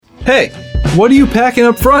Hey, what are you packing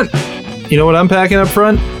up front? You know what I'm packing up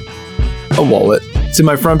front? A wallet. It's in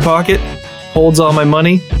my front pocket. Holds all my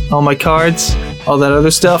money, all my cards, all that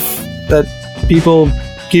other stuff that people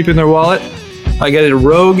keep in their wallet. I got it at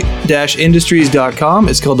rogue-industries.com.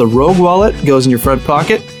 It's called the Rogue Wallet. It goes in your front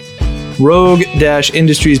pocket.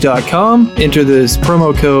 rogue-industries.com. Enter this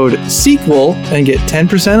promo code SEQUEL and get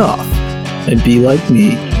 10% off. And be like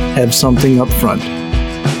me. Have something up front.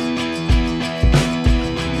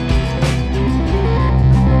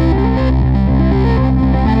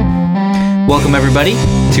 Welcome everybody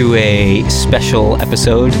to a special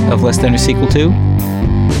episode of Less Than or Sequel To.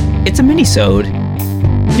 It's a mini-sode,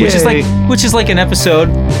 which is like an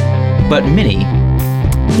episode, but mini.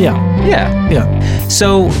 Yeah.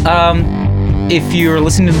 So, if you're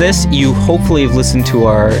listening to this, you hopefully have listened to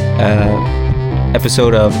our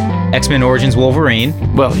episode of X-Men Origins Wolverine.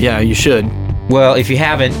 Well, yeah, you should. Well, if you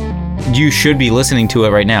haven't, you should be listening to it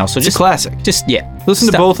right now. So It's a classic.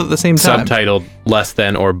 Listen to both at the same time. Subtitled Less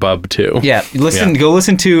Than or Bub 2. Yeah, go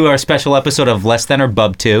listen to our special episode of Less Than or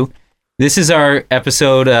Bub 2. This is our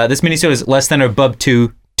episode, this mini-sode is Less Than or Bub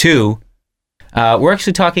 2 2. We're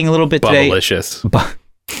actually talking a little bit today. Bubblicious.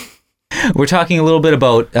 We're talking a little bit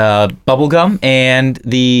about bubblegum and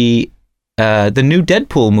the new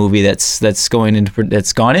Deadpool movie that's gone into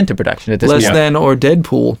production at this point. Less Than or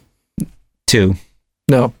Deadpool 2.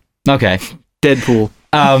 No. Okay. Deadpool.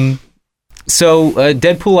 So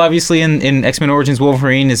Deadpool, obviously, in X-Men Origins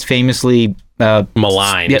Wolverine, is famously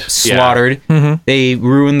maligned. Yep, slaughtered. Yeah. Mm-hmm. They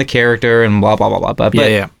ruined the character and blah blah blah blah.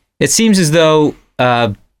 But it seems as though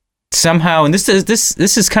somehow, and this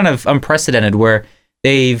is kind of unprecedented, where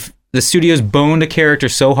the studios boned a character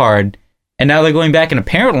so hard, and now they're going back, and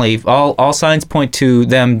apparently all signs point to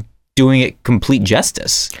them doing it complete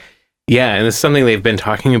justice. Yeah, and it's something they've been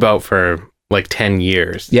talking about for like 10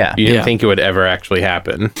 years. Yeah. You didn't think it would ever actually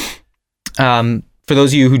happen. For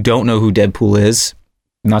those of you who don't know who Deadpool is,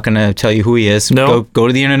 I'm not going to tell you who he is. No. Go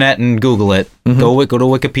to the internet and Google it. Mm-hmm. Go to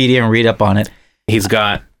Wikipedia and read up on it. He's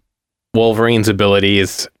got Wolverine's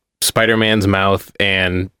abilities, Spider-Man's mouth,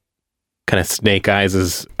 and kind of Snake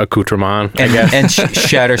Eyes' accoutrement, I guess. And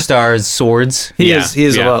Shatterstar's swords. He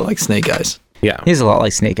is a lot like Snake Eyes. Yeah. He's a lot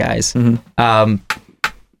like Snake Eyes. Mm-hmm.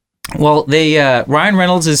 Well, Ryan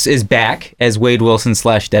Reynolds is back as Wade Wilson /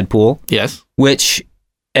 Deadpool. Yes. Which,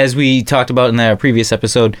 as we talked about in the previous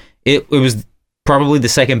episode, it was probably the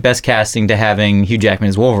second best casting to having Hugh Jackman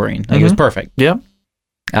as Wolverine. Like, It was perfect. Yeah.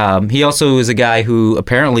 He also is a guy who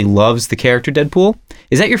apparently loves the character Deadpool.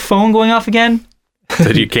 Is that your phone going off again?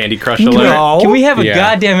 Did you Candy Crush alert? No. Can we have a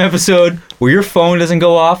goddamn episode where your phone doesn't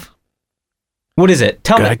go off? What is it?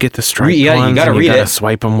 Tell me. Gotta get the striped you ones. gotta read you gotta it.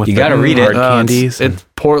 swipe them with You the gotta read it. hard candies. It's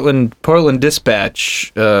Portland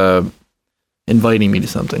Dispatch inviting me to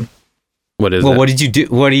something. What is it? Well, what did you do?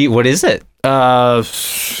 What is it?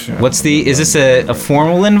 Is this a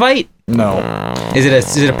formal invite? No.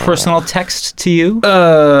 Is it a personal text to you?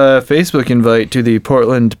 Facebook invite to the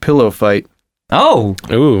Portland pillow fight. Oh.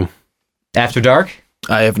 Ooh. After dark?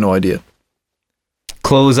 I have no idea.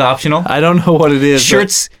 Clothes optional? I don't know what it is.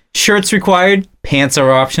 Shirts required. Pants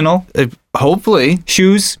are optional. Hopefully.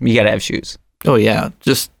 Shoes? You gotta have shoes. Oh yeah,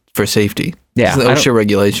 just for safety. Yeah. It's the OSHA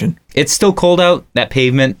regulation. It's still cold out. That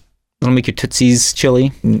pavement will make your tootsies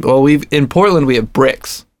chilly. Well, in Portland we have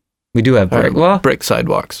bricks. We do have brick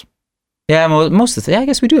sidewalks. Yeah, most of the I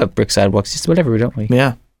guess we do have brick sidewalks. Just whatever, don't we?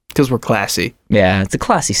 Yeah, because we're classy. Yeah, it's a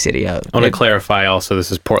classy city out. I want to clarify also,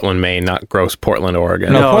 this is Portland, Maine, not gross Portland,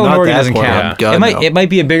 Oregon. No, Portland, Oregon doesn't count. Yeah. It might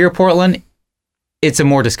be a bigger Portland. It's a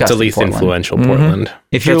more disgusting It's the least Portland. influential Portland. Mm-hmm.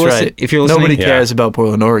 If you're listening, nobody cares about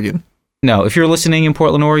Portland, Oregon. No, if you're listening in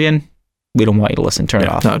Portland, Oregon, we don't want you to listen. Turn it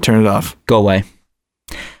off. No, turn it off. Go away.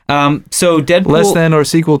 So Deadpool... Less than or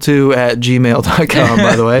sequel to at gmail.com,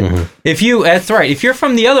 by the way. Mm-hmm. That's right. If you're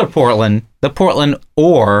from the other Portland, the Portland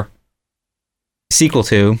or sequel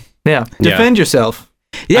to... Yeah, defend yourself.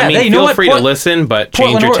 Yeah, I mean, feel free to listen, but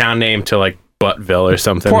change your town name to like Buttville or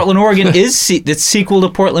something. Portland, Oregon is it's sequel to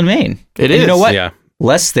Portland, Maine. It is. You know what? Yeah.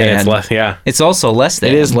 Less than. And it's less, yeah. It's also less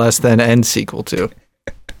than. It is less than and sequel to.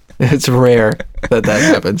 It's rare that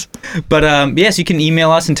happens. But yes, you can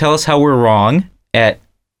email us and tell us how we're wrong at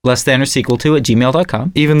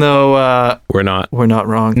lessthanoresequel2@gmail.com. Even though we're not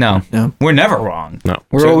wrong. No. We're never wrong. No.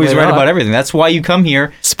 We're Certainly always right not. about everything. That's why you come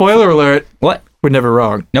here. Spoiler alert. What? We're never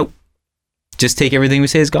wrong. Nope. Just take everything we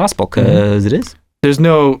say as gospel, because it is. There's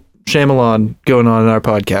no Shyamalan going on in our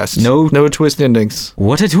podcast. No twist endings.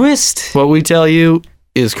 What a twist. What we tell you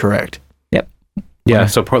is correct. Yep. Yeah,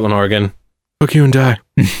 so Portland, Oregon. Fuck you and die.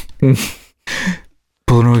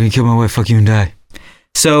 Portland, Oregon, kill my wife, fuck you and die.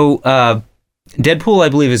 So, Deadpool, I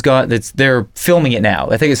believe, is gone. They're filming it now.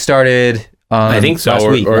 I think it started. I think so. Last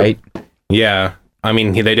week, right? Yeah. I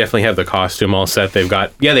mean, they definitely have the costume all set. They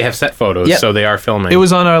have set photos, so they are filming. It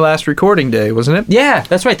was on our last recording day, wasn't it? Yeah,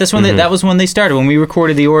 that's right. That's when that was when they started, when we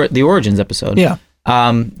recorded the Origins episode. Yeah.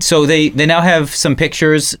 So they now have some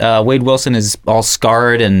pictures. Wade Wilson is all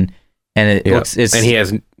scarred and it looks. And he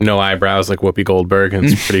has no eyebrows like Whoopi Goldberg, and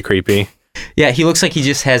it's pretty creepy. Yeah, he looks like he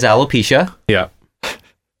just has alopecia. Yeah.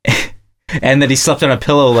 And that he slept on a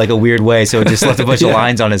pillow like a weird way, so it just left a bunch of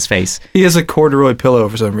lines on his face. He has a corduroy pillow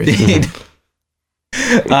for some reason.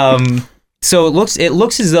 So it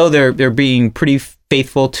looks as though they're being pretty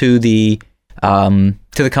faithful to the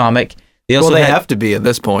comic. They have to be at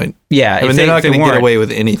this point. Yeah, I mean, they're not going to get away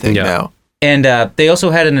with anything now. And they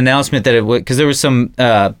also had an announcement that because there was some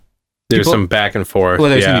there's some back and forth. Well,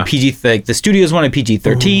 there's going to be PG. Like the studios wanted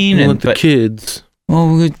PG-13, and the kids. Well,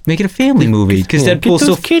 we'll make it a family movie because Deadpool's get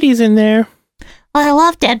those kitties in there. I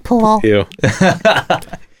love Deadpool. Ew.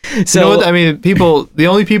 So you know what? I mean, the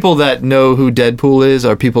only people that know who Deadpool is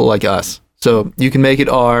are people like us. So you can make it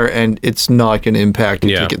R, and it's not going to impact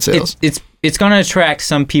ticket sales. It's going to attract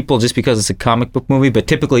some people just because it's a comic book movie, but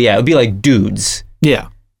typically, it would be like dudes. Yeah.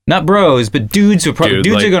 Not bros, but dudes are are going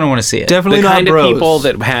to want to see it. Definitely the not kind bros. of people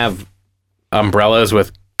that have umbrellas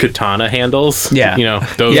with katana handles. Yeah.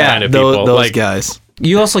 Those kind of people. Those guys.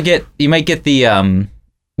 You might get the,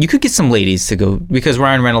 you could get some ladies to go, because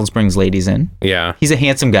Ryan Reynolds brings ladies in. Yeah. He's a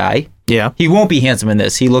handsome guy. Yeah. He won't be handsome in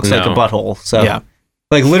this. He looks like a butthole. So, yeah.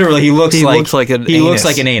 Like, literally, he looks like an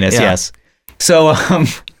anus, yeah. yes. So,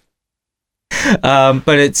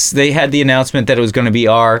 but they had the announcement that it was going to be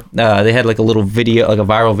R. They had like a little video, like a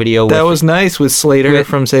viral video. That was nice with Slater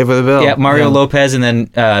from Save for the Bell. Yeah, Mario Lopez, and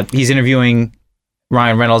then he's interviewing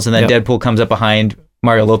Ryan Reynolds, and then Deadpool comes up behind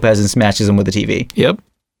Mario Lopez and smashes him with a TV. Yep.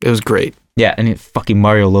 It was great. Yeah, and fucking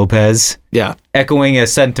Mario Lopez. Yeah. Echoing a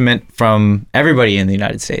sentiment from everybody in the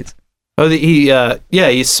United States. Oh,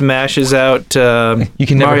 he smashes out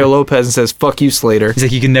Mario Lopez and says, "Fuck you, Slater." He's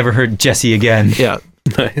like, "You can never hurt Jesse again." Yeah.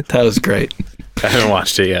 That was great. I haven't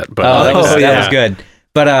watched it yet, but that was good.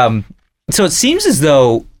 But so it seems as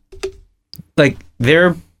though like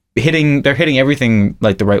they're hitting everything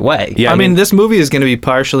like the right way. Yeah, I mean this movie is going to be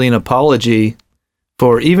partially an apology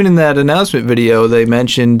for, even in that announcement video they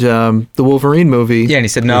mentioned the Wolverine movie. Yeah, and he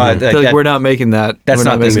said no, we're not making that. That's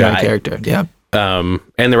not this guy. Character. Yeah. And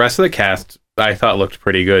the rest of the cast I thought looked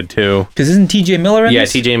pretty good too. Because isn't T.J. Miller in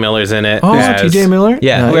this? Yeah, T.J. Miller's in it. Oh, T.J. Miller?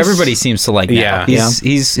 Yeah, nice. Who everybody seems to like now. Yeah.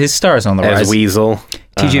 He's his star's on the rise. As Weasel.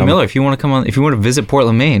 T.J. Miller, if you want to visit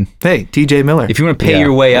Portland, Maine. Hey, T.J. Miller. If you want to pay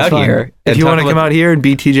your way out here. If you want to come out here and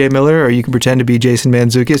be T.J. Miller, or you can pretend to be Jason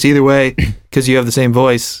Mantzoukas, either way, because you have the same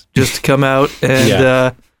voice, just come out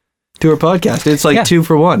and do our podcast. It's like 2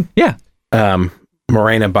 for 1. Yeah.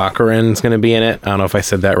 Morena Baccarin's going to be in it. I don't know if I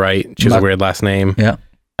said that right. She has a weird last name. Yeah.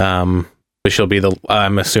 But she'll be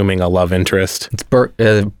I'm assuming, a love interest. It's Burt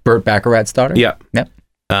Baccarat's daughter? Yeah. Yep.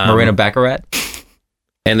 Morena Baccarat?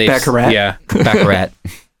 And Baccarat? Yeah. Baccarat.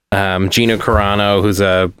 Gina Carano, who's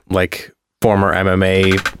a former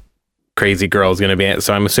MMA crazy girl, is going to be in it.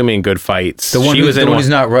 So I'm assuming good fights. The one who's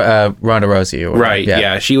not Ronda Rousey. Right.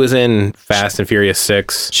 Yeah. She was in Fast and Furious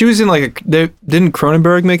 6. She was in didn't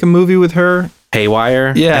Cronenberg make a movie with her?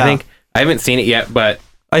 Haywire. Yeah. I think. I haven't seen it yet, but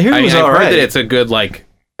I hear it was I've all right. heard that it's a good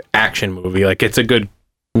action movie. Like it's a good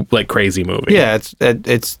crazy movie. Yeah,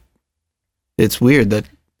 it's weird that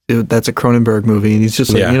that's a Cronenberg movie, and he's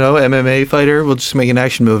just like, MMA fighter, we'll just make an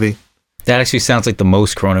action movie. That actually sounds like the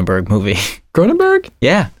most Cronenberg movie. Cronenberg?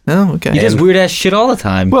 Yeah. Oh, okay. He does weird ass shit all the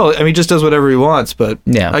time. Well, I mean, he just does whatever he wants, but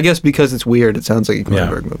I guess because it's weird, it sounds like a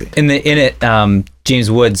Cronenberg movie. In it, James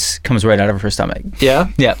Woods comes right out of her stomach. Yeah?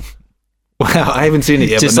 Yeah. Wow, I haven't seen it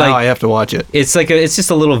yet, but now I have to watch it. It's just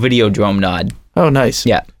a little Videodrome nod. Oh, nice.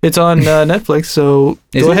 Yeah. It's on Netflix, so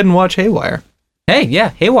go ahead and watch Haywire. Hey, yeah,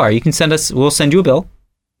 Haywire. You can we'll send you a bill.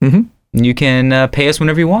 Mm-hmm. And you can pay us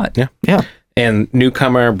whenever you want. Yeah. Yeah. And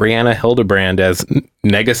newcomer Brianna Hildebrand as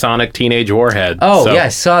Negasonic Teenage Warhead. Oh, yeah, I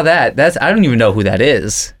saw that. I don't even know who that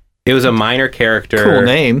is. It was a minor character. Cool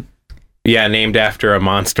name. Yeah, named after a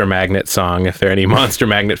Monster Magnet song, if there are any Monster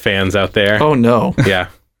Magnet fans out there. Oh, no. Yeah.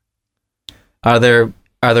 Are there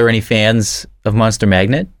any fans of Monster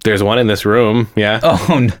Magnet? There's one in this room, yeah.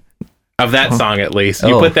 Oh, no. Of that song, at least.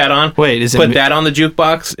 You put that on. Wait, put that on the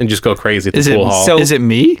jukebox and just go crazy at the pool hall. So, is it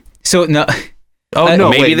me? So, no. Oh,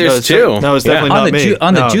 no. Maybe there's two. No, it's definitely not me.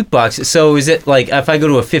 On the jukebox. So, is it like, if I go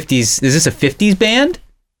to a 50s, is this a 50s band?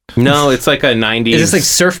 No, it's like a 90s. Is this like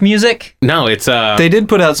surf music? No, it's They did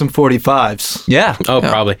put out some 45s. Yeah. Oh,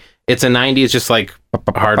 probably. It's a 90s just like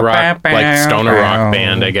hard rock, like stoner rock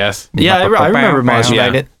band, I guess. Yeah, I remember Monster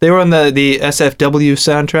Magnet. They were on the SFW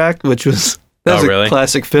soundtrack, which was a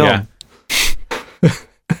classic film. Yeah.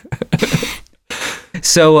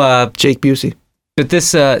 So Jake Busey. But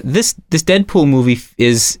this Deadpool movie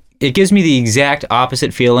it gives me the exact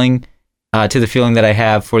opposite feeling to the feeling that I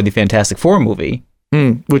have for the Fantastic Four movie,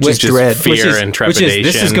 which is dread, fear and trepidation.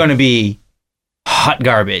 This is going to be hot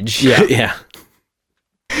garbage. Yeah, yeah.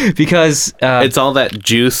 Because it's all that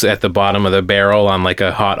juice at the bottom of the barrel on like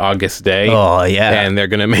a hot August day. Oh yeah, and they're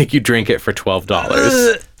gonna make you drink it for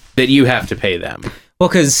 $12 that you have to pay them. Well,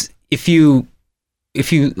 because if you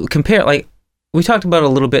compare, like we talked about a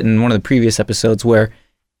little bit in one of the previous episodes, where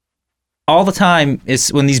all the time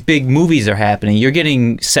is when these big movies are happening, you're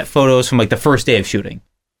getting set photos from like the first day of shooting.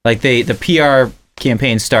 Like the PR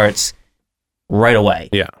campaign starts right away.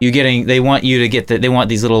 Yeah, they want you to get they want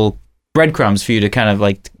these little breadcrumbs for you to kind of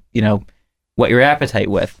like, whet your appetite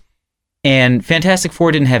with. And Fantastic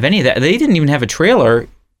Four didn't have any of that. They didn't even have a trailer,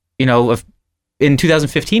 in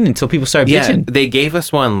 2015 until people started bitching. They gave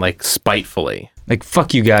us one like spitefully. Like,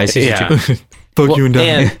 fuck you guys. Fuck you and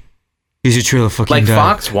die. Here's your trailer, fucking like die.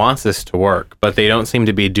 Fox wants this to work, but they don't seem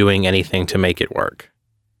to be doing anything to make it work.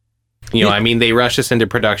 I mean, they rushed us into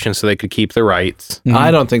production so they could keep the rights. Mm-hmm.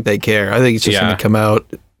 I don't think they care. I think it's just going to come out.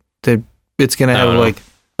 It's going to have like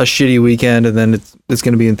a shitty weekend, and then it's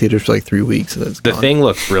going to be in theaters for like 3 weeks. And the thing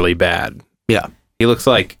looks really bad. Yeah, he looks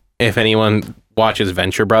like, if anyone watches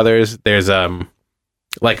Venture Brothers, there's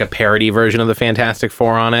like a parody version of the Fantastic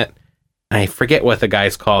Four on it. I forget what the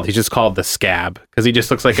guy's called. He's just called the Scab because he just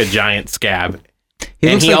looks like a giant scab.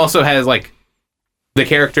 He also has like, the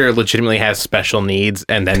character legitimately has special needs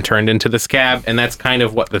and then turned into the Scab, and that's kind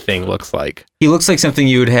of what the thing looks like. He looks like something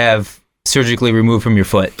you would have surgically removed from your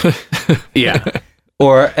foot. Yeah.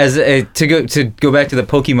 Or to go back to the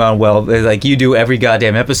Pokemon like you do every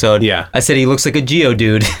goddamn episode. Yeah. I said he looks like a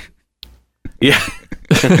Geodude. Yeah.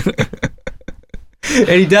 And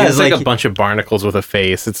he does. It's like a bunch of barnacles with a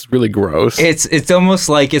face. It's really gross. It's almost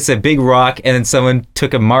like it's a big rock and then someone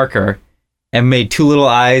took a marker and made two little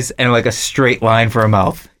eyes and like a straight line for a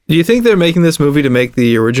mouth. Do you think they're making this movie to make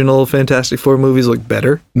the original Fantastic Four movies look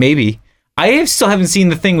better? Maybe. I still haven't seen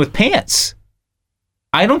the thing with pants.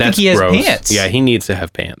 I don't think he has pants. Yeah, he needs to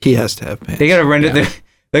have pants. He has to have pants. They gotta render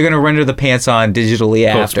they're gonna render the pants on digitally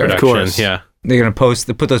after. Of course. Yeah. They're gonna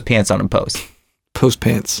put those pants on in post. Post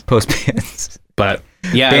pants. But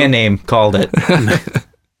yeah, band name called it.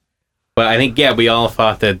 But I think we all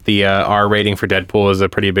thought that the R rating for Deadpool is a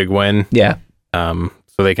pretty big win. Yeah. So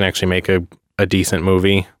they can actually make a decent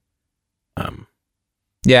movie.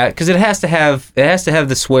 Yeah, because it has to have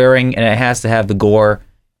the swearing and it has to have the gore,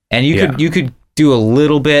 and you could do a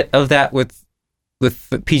little bit of that with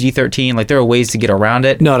PG-13. Like there are ways to get around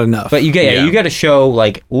it. Not enough. But you got to show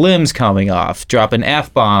like limbs coming off, dropping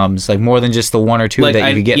F-bombs, like more than just the one or two that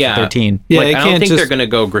you could get for 13. Yeah, I don't think they're going to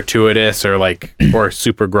go gratuitous or or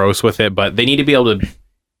super gross with it, but they need to be able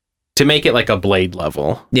to make it like a Blade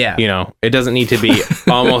level. Yeah. It doesn't need to be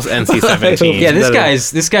almost NC-17. Yeah,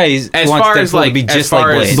 this guy as wants far as Deadpool to be just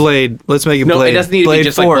like Blade. Let's make it Blade. No, it doesn't need to Blade be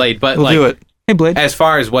just 4. like Blade, but we'll do it. Hey, Blade. As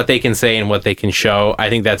far as what they can say and what they can show,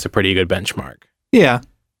 I think that's a pretty good benchmark. Yeah.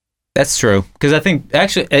 That's true. Because I think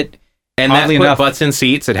actually and that put butts in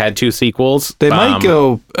seats. It had 2 sequels. They might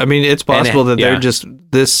go. I mean, it's possible that they're just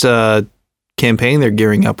this campaign they're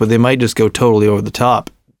gearing up with. They might just go totally over the top,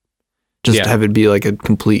 just to have it be like a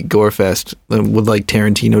complete gore fest with like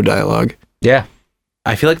Tarantino dialogue. Yeah,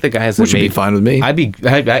 I feel like the guys which would be fine with me.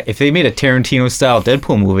 If they made a Tarantino style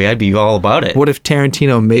Deadpool movie, I'd be all about it. What if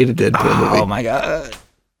Tarantino made a Deadpool movie? Oh my god,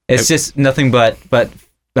 it's just nothing but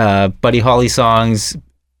Buddy Holly songs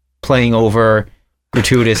playing over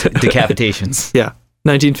gratuitous decapitations. Yeah,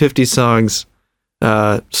 1950s songs,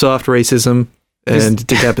 soft racism, and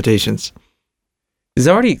decapitations. There's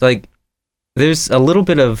already there's a little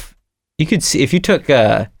bit of, you could see if you took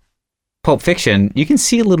Pulp Fiction, you can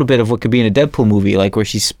see a little bit of what could be in a Deadpool movie, like where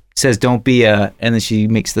she says "Don't be a," and then she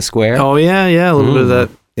makes the square. Oh yeah, a little bit of that.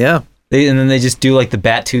 Yeah. And then they just do like the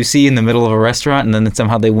Bat-2C in the middle of a restaurant, and then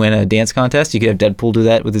somehow they win a dance contest. You could have Deadpool do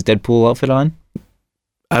that with his Deadpool outfit on.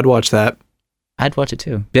 I'd watch that. I'd watch it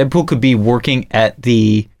too. Deadpool could be working at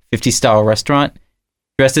the 50 style restaurant,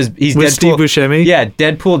 dressed as with Deadpool. Steve Buscemi. Yeah,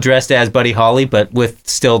 Deadpool dressed as Buddy Holly, but with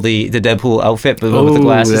still the Deadpool outfit, but with the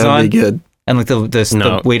glasses on. That'd be good. And like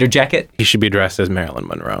the waiter jacket. He should be dressed as Marilyn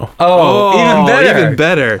Monroe. Oh, even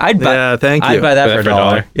better. Even better. Thank you. I'd buy that for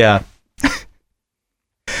 $1. Yeah.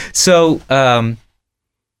 So,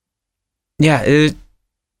 it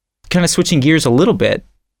kind of switching gears a little bit,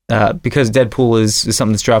 because Deadpool is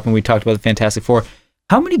something that's dropping. We talked about the Fantastic Four.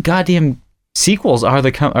 how many goddamn sequels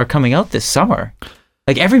are coming out this summer?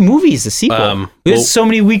 Like every movie is a sequel. There's so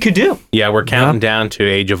many we could do. Yeah, we're counting down to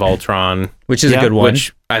Age of Ultron, which is a good one.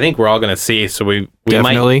 Which I think we're all going to see. So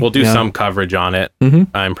we'll do some coverage on it.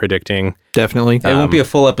 I'm predicting definitely. It won't be a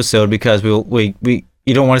full episode because you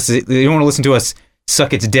don't want to listen to us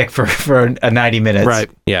suck its dick for 90 minutes. Right.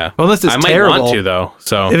 Yeah. Well, unless it's terrible. I might want to though.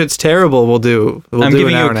 So if it's terrible, we'll do. I'm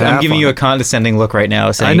giving you a condescending look right now.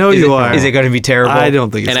 Saying, I know you are. Is it going to be terrible? I don't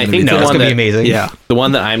think it's going to be. No, it's going to be amazing. Yeah. The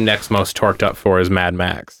one that I'm next most torqued up for is Mad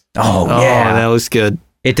Max. Oh yeah, that looks good.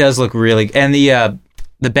 It does look really. And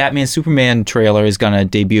the Batman Superman trailer is going to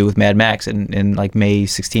debut with Mad Max in like May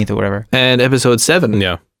 16th or whatever. And episode 7.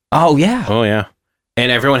 Yeah. Oh yeah. Oh yeah. And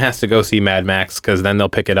everyone has to go see Mad Max because then they'll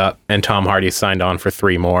pick it up. And Tom Hardy signed on for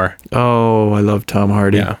 3 more. Oh, I love Tom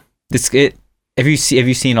Hardy. Yeah. Have you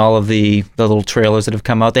seen all of the little trailers that have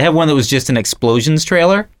come out? They have one that was just an explosions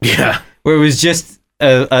trailer. Yeah. Where it was just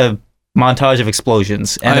a montage of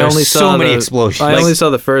explosions, and there were so many explosions. I only saw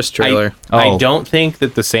the first trailer. I don't think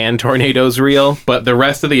that the sand tornado is real, but the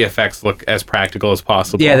rest of the effects look as practical as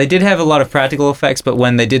possible. Yeah, they did have a lot of practical effects, but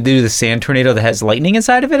when they did do the sand tornado that has lightning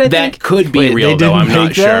inside of it, I think that could be real, though. I'm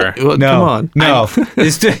not sure. Well, no, come on. No. They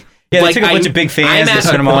took a bunch of big fans. I'm at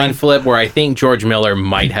the coin flip where I think George Miller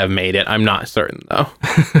might have made it. I'm not certain, though.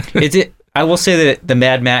 I will say that the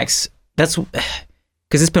Mad Max, that's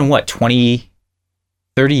because it's been,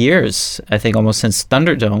 30 years, I think, almost since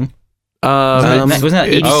Thunderdome. Wasn't that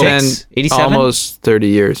 86? 87? Almost 30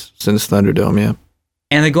 years since Thunderdome, yeah.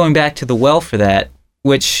 And they're going back to the well for that,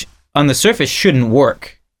 which on the surface shouldn't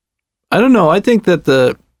work. I don't know. I think that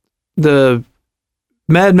the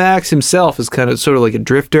Mad Max himself is kind of sort of like a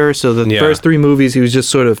drifter. So the first 3 movies, he was just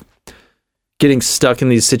sort of getting stuck in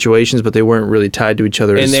these situations, but they weren't really tied to each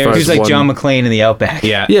other. And he was like John McClane in the Outback.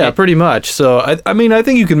 Yeah, pretty much. So I mean, I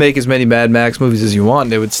think you can make as many Mad Max movies as you want,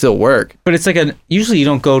 and it would still work. But it's like usually you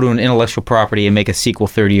don't go to an intellectual property and make a sequel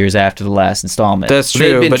 30 years after the last installment. That's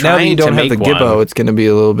true. But now that you don't have the Gibbo, it's going to be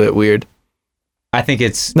a little bit weird. I think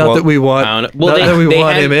it's not that we want. Him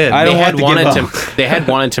in. I don't want the Gibbo. They had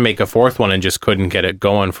wanted to make a 4th one and just couldn't get it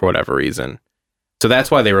going for whatever reason. So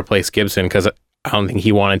that's why they replaced Gibson, because I don't think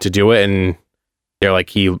he wanted to do it, and they're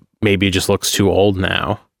like, he maybe just looks too old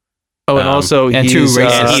now. Oh, and also he's too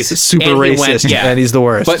racist. He's super racist, and he's the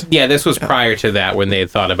worst. But yeah, this was prior to that when they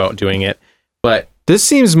had thought about doing it. But this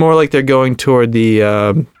seems more like they're going toward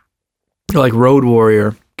the like Road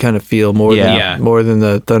Warrior kind of feel more than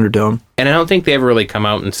the Thunderdome. And I don't think they ever really come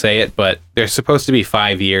out and say it, but there's supposed to be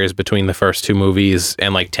 5 years between the first 2 movies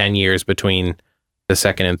and like 10 years between the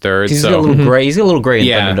second and third. He's got a little gray. He's a little gray in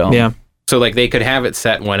Thunderdome. Yeah. So like they could have it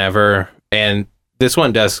set whenever, and this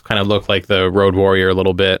one does kind of look like the Road Warrior a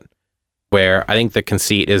little bit, where I think the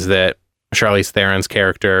conceit is that Charlize Theron's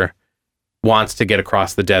character wants to get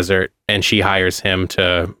across the desert, and she hires him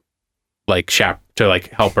to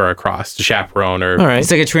help her across, to chaperone her. All right.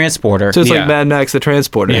 It's like a transporter. So it's like Mad Max the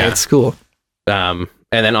Transporter. Yeah. It's cool. And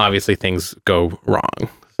then obviously things go wrong.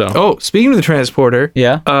 So. Oh, speaking of the Transporter,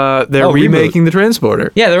 they're remaking the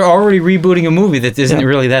Transporter. Yeah, they're already rebooting a movie that isn't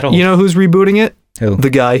really that old. You know who's rebooting it? Who?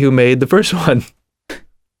 The guy who made the first one.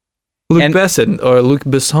 Luc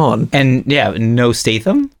Besson. And no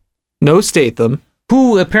Statham? No Statham.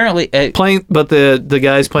 Who apparently playing, but the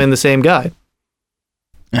guy's playing the same guy.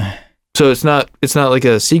 So it's not like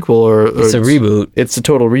a sequel or it's a reboot. It's a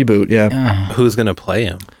total reboot, yeah. Who's gonna play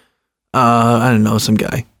him? I don't know, some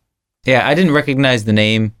guy. Yeah, I didn't recognize the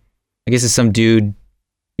name. I guess it's some dude.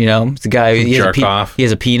 You know, it's a guy. He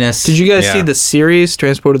has a penis. Did you guys see the series?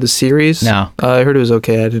 Transporter the series? No. I heard it was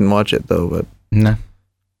okay. I didn't watch it though, but no.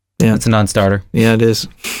 Yeah, it's a non-starter. Yeah, it is.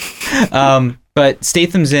 But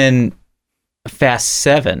Statham's in Fast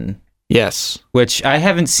 7. Yes. Which I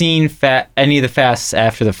haven't seen any of the Fasts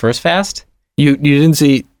after the first Fast. You didn't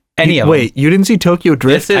see any of them. Wait, you didn't see Tokyo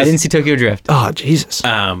Drift? I didn't see Tokyo Drift. Oh, Jesus.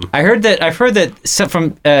 I've heard that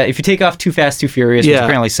from if you take off Too Fast, Too Furious, which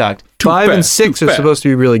apparently sucked. 5 and 6 are supposed to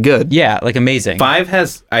be really good. Yeah, like amazing. 5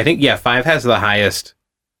 has the highest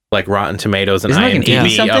like Rotten Tomatoes and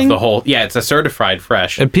IMDb of the whole. Yeah, it's a certified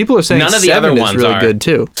fresh. And people are saying none of the other ones really are good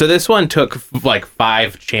too. So this one took like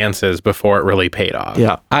 5 chances before it really paid off.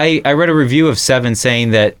 Yeah. I read a review of 7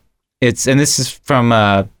 saying that it's, and this is from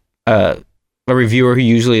a reviewer who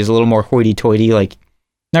usually is a little more hoity-toity, like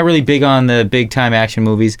not really big on the big-time action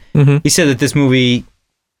movies. Mm-hmm. He said that this movie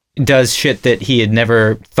does shit that he had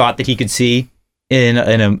never thought that he could see in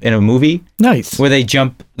a movie. Nice. Where they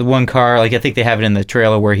jump the one car, like I think they have it in the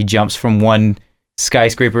trailer, where he jumps from one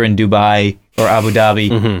skyscraper in Dubai or Abu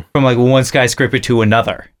Dhabi from like one skyscraper to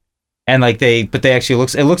another, and like it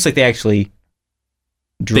looks like they actually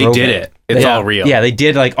drove they did it. It's all real. Yeah, they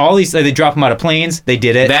did like all these. Like, they drop them out of planes. They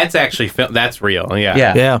did it. That's actually that's real.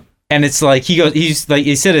 Yeah. Yeah. And it's like he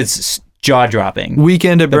said it's jaw dropping.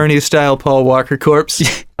 Weekend at Bernie's style Paul Walker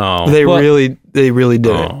corpse. They really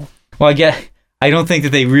did it. Well, I don't think that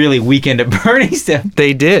they really Weekend at Bernie's them.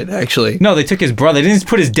 They did, actually. No, they took his brother. They didn't just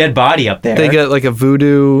put his dead body up there. They got like a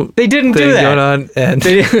voodoo. They didn't thing do that going on, and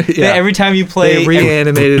every time you play, they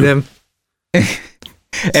reanimated him.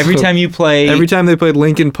 Every time you play, every time they played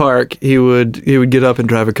Linkin Park, he would get up and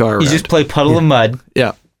drive a car around. You just play Puddle of Mud.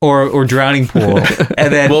 Yeah. Or Drowning Pool.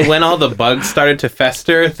 And then when all the bugs started to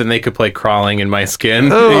fester, then they could play Crawling in My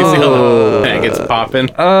Skin. Oh. You see all the maggots popping.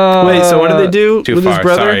 Wait, so what did they do with his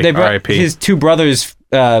brother? Sorry. They brought R.I.P. his two brothers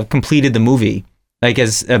completed the movie, like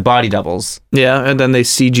as body doubles. Yeah, and then they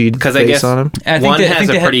CG'd because face I guess on him. One has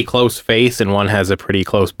a pretty close face and one has a pretty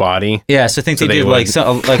close body. Yeah, so I think they did like a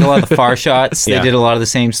lot of the far shots. They did a lot of the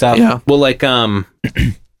same stuff. Yeah. Well, like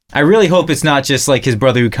I really hope it's not just like his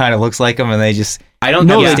brother who kind of looks like him, and they just. I don't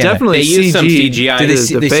know. No, they definitely they used some CGI. Did they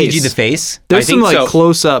CG the face? There's some like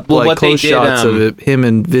close up, like close shots of it, him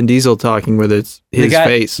and Vin Diesel talking with it's his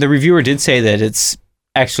face. The reviewer did say that it's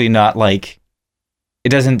actually not like. It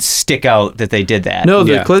doesn't stick out that they did that. No,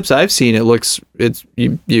 the clips I've seen,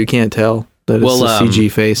 you can't tell that it's a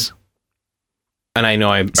CG face. And I know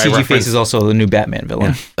CG face is also the new Batman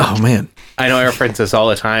villain. Yeah. Oh man, I know I reference this all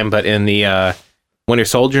the time, but in the Winter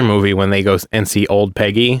Soldier movie, when they go and see old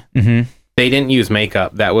Peggy, they didn't use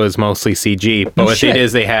makeup. That was mostly CG. But what they did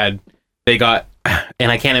is they got, and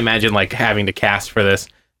I can't imagine like having to cast for this.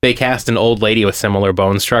 They cast an old lady with similar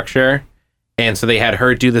bone structure, and so they had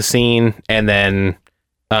her do the scene, and then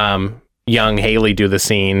young Haley do the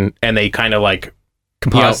scene, and they kind of like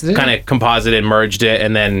composited, merged it,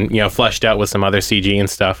 and then fleshed out with some other CG and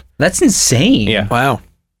stuff. That's insane. Yeah. Wow.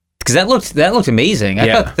 Because that looked amazing.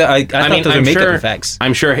 I thought those were makeup effects.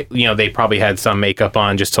 I'm sure they probably had some makeup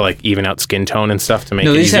on just to like even out skin tone and stuff to make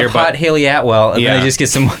it they easier. just have hot Haley Atwell, and then they just get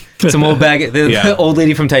some old bag, the old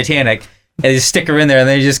lady from Titanic, and they just stick her in there, and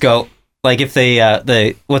they just go like if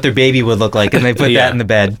they what their baby would look like, and they put that in the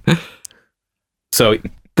bed. So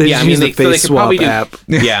they could probably do app.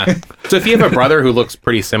 Yeah. So if you have a brother who looks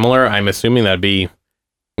pretty similar, I'm assuming that'd be,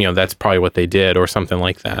 that's probably what they did or something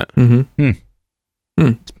like that. Mm-hmm.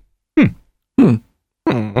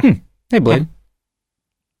 Hey, Blade.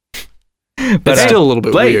 But it's still a little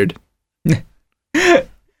bit weird.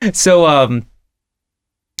 So,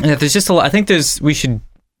 there's just a lot. I think we should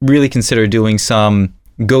really consider doing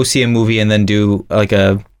go see a movie and then do like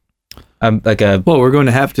a. Well, we're going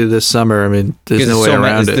to have to this summer. I mean, there's no way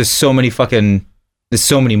around it. There's so many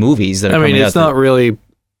movies that are coming out. It's not really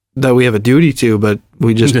that we have a duty to, but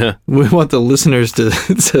we just we want the listeners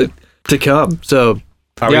to come. So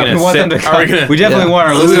we want them to come. We definitely want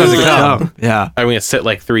our listeners to come. Yeah. Are we gonna sit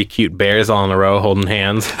like three cute bears all in a row holding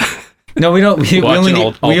hands? No, we don't. We only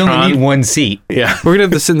need one seat. Yeah. We're gonna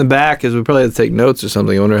have to sit in the back because we probably have to take notes or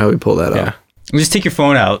something. I wonder how we pull that off. Just take your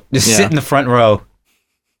phone out. Just sit in the front row.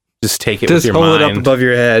 Just take it with your mind. Just hold it up above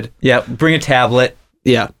your head. Yeah. Bring a tablet.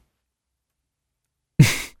 Yeah.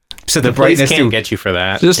 So the brightness can't get you for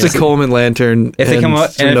that. Just a Coleman lantern. If they come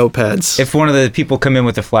out, some notepads. If one of the people come in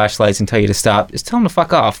with the flashlights and tell you to stop, just tell them to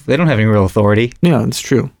fuck off. They don't have any real authority. Yeah, it's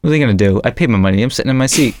true. What are they gonna do? I paid my money. I'm sitting in my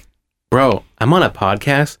seat. Bro, I'm on a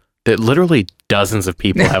podcast that literally dozens of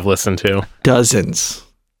people have listened to. Dozens.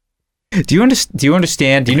 Do you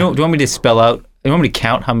understand? Do you want me to spell out? Do you want me to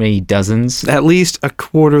count how many dozens? At least a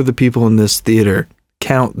quarter of the people in this theater.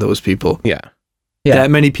 Count those people. Yeah.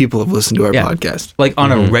 That many people have listened to our podcast. Like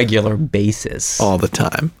on a regular basis. All the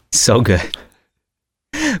time. So good.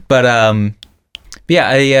 But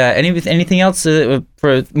anything else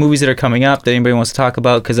for movies that are coming up that anybody wants to talk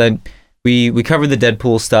about? Because we covered the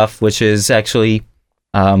Deadpool stuff, which is actually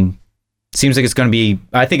seems like it's going to be.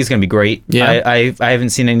 I think it's going to be great. Yeah. I haven't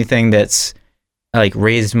seen anything that's like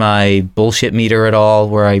raised my bullshit meter at all.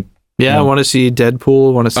 Where I want to see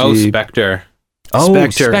Deadpool. Want to see Spectre.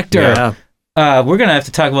 Spectre. Yeah. We're gonna have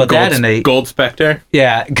to talk about that in a Gold Spectre.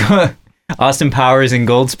 Yeah, Austin Powers and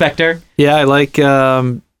Gold Spectre. Yeah, I like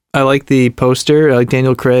the poster. I like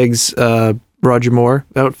Daniel Craig's Roger Moore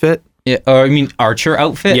outfit. Yeah, or I mean Archer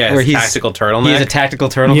outfit. Yeah, where tactical turtleneck. He has a tactical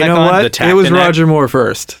turtleneck. You know on. what? It was Roger Moore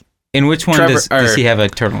first. In which one does he have a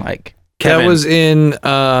turtleneck? That was in. Do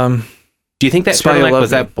you think that turtleneck was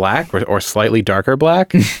that black or slightly darker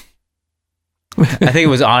black? I think it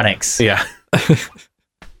was Onyx. Yeah.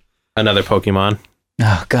 Another Pokemon.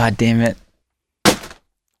 Oh, God damn it.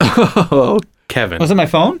 Oh, Kevin. Was it my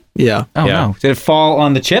phone? Yeah. Oh, no. Did it fall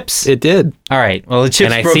on the chips? It did. All right. Well, the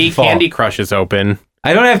chips and I see Candy Crush is open.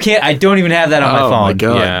 I don't even have that on my phone. Oh, my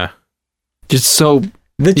God. Yeah. Just so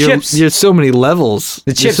The chips. There's so many levels.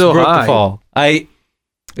 The chips so broke high. the fall.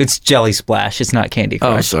 It's Jelly Splash. It's not Candy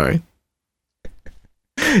Crush. Oh, sorry.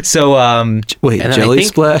 So, wait, and Jelly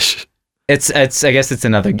Splash? it's. I guess it's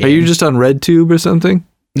another game. Are you just on RedTube or something?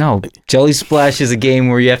 No, Jelly Splash is a game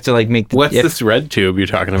where you have to like make. What's this red tube you're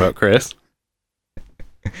talking about, Chris?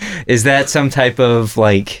 Is that some type of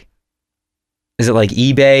like? Is it like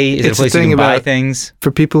eBay? Is it a place you can buy things?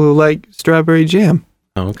 For people who like strawberry jam.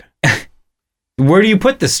 Oh, okay. Where do you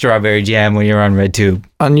put the strawberry jam when you're on RedTube?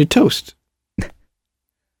 On your toast.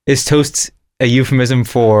 Is toast a euphemism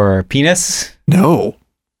for penis? No.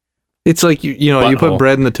 It's like you know, you put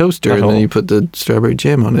bread in the toaster and then you put the strawberry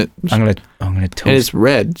jam on it. I'm gonna toast. And it's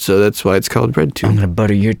red, so that's why it's called RedTube. I'm gonna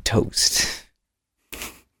butter your toast.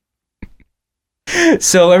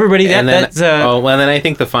 So everybody, and then I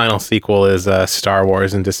think the final sequel is Star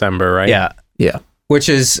Wars in December, right? Yeah. Which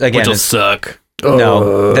is again, which'll suck.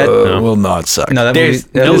 No, that will not suck. No,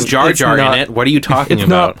 there's no Jar Jar in it. What are you talking it's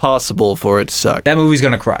about? It's not possible for it to suck. That movie's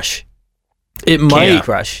gonna crush. It might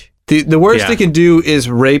crush. The worst they can do is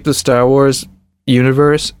rape the Star Wars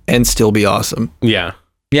universe and still be awesome. Yeah.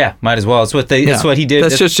 Yeah, might as well. It's what that's what he did.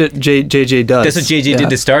 That's just what JJ does. That's what JJ did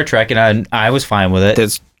to Star Trek, and I was fine with it.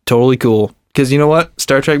 That's totally cool. Because you know what?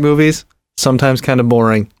 Star Trek movies, sometimes kind of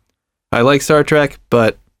boring. I like Star Trek,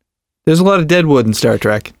 but there's a lot of deadwood in Star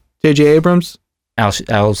Trek. J.J. Abrams? Al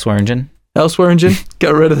Swearingen? Al Swearingen?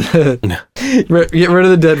 Get rid of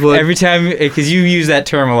the deadwood. Every time, because you use that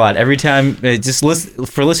term a lot. Every time, just listen,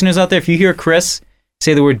 for listeners out there, if you hear Chris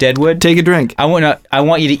say the word deadwood, take a drink. I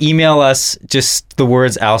want you to email us just the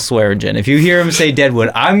words Al Swearingen. If you hear him say deadwood,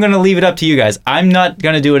 I'm going to leave it up to you guys. I'm not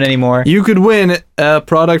going to do it anymore. You could win a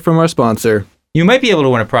product from our sponsor. You might be able to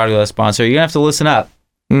win a product with a sponsor. You're going to have to listen up,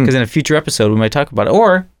 because in a future episode, we might talk about it.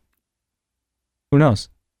 Or, who knows?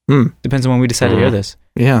 Depends on when we decide to hear this.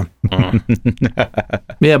 Yeah.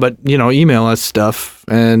 Yeah, but, email us stuff,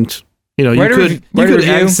 and, you could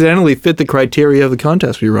accidentally fit the criteria of the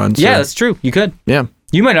contest we run. So. Yeah, that's true. You could. Yeah.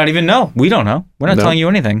 You might not even know. We don't know. We're not telling you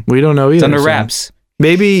anything. We don't know either. It's under wraps.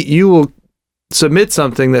 Maybe you will submit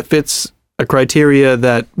something that fits a criteria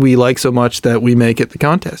that we like so much that we make it the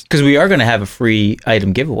contest. Because we are going to have a free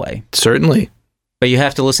item giveaway. Certainly. But you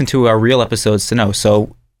have to listen to our real episodes to know.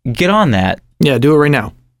 So get on that. Yeah, do it right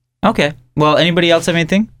now. Okay. Well, anybody else have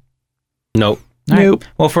anything? Nope. Nope.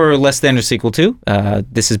 Well, for Less Than or Sequel 2,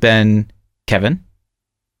 this has been Kevin.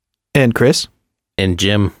 And Chris. And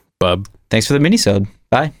Jim. Bub. Thanks for the mini-sode.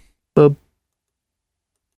 Bye. Bub.